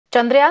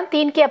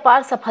चंद्रयान-3 की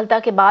अपार सफलता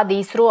के बाद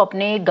इसरो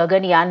अपने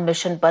गगनयान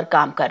मिशन पर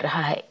काम कर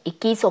रहा है।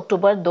 21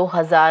 अक्टूबर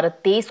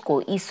 2023 को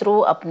इसरो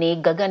अपने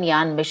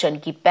गगनयान मिशन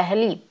की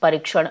पहली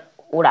परीक्षण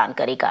उड़ान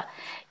करेगा।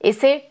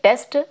 इसे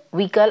टेस्ट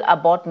व्हीकल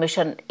अबॉर्ट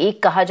मिशन 1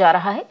 कहा जा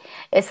रहा है।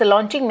 इस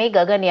लॉन्चिंग में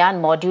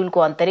गगनयान मॉड्यूल को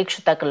अंतरिक्ष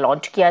तक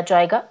लॉन्च किया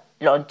जाएगा।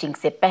 लॉन्चिंग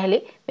से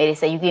पहले मेरे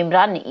सहयोगी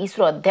इमरान ने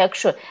इसरो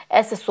अध्यक्ष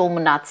एस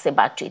सोमनाथ से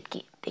बातचीत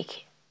की।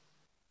 देखिए।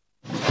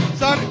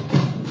 Sir,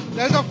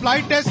 there's a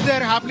flight test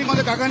there happening on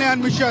the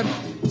Gaganyaan mission.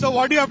 So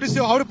what do you have to say?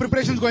 How are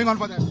preparations going on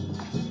for that?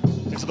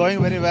 It's going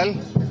very well.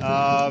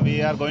 We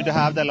are going to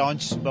have the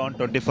launch on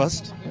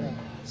 21st.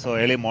 So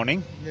early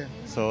morning.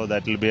 So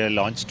that will be a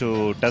launch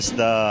to test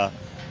the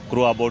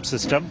crew abort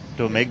system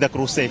to make the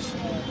crew safe.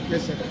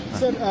 Yes, sir.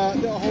 Sir,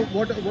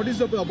 what is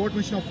the abort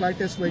mission of flight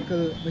test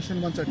vehicle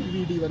mission 1, sir?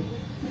 TVD1?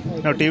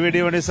 No,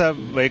 TVD1 is a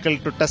vehicle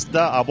to test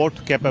the abort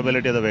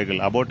capability of the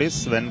vehicle. Abort is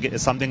when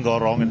something go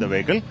wrong in the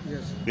vehicle,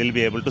 we'll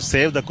be able to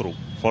save the crew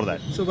for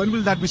that. So when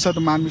will that be, sir,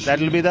 the manned mission?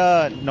 That will be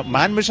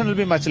manned mission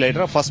will be much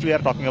later. First we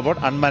are talking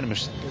about unmanned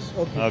mission. Yes,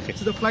 okay.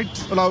 So the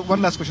flight,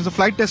 one last question. The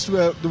flight test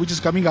which is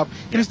coming up,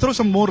 can you throw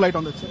some more light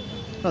on that, sir?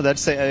 No,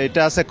 it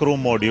has a crew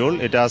module.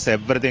 It has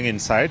everything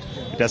inside.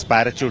 It has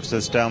parachute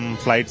system,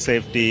 flight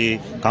safety,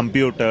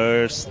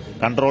 computers,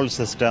 control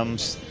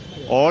systems.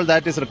 All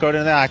that is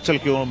recorded in the actual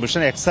crew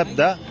mission except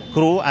the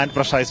crew and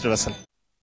pressurized vessel.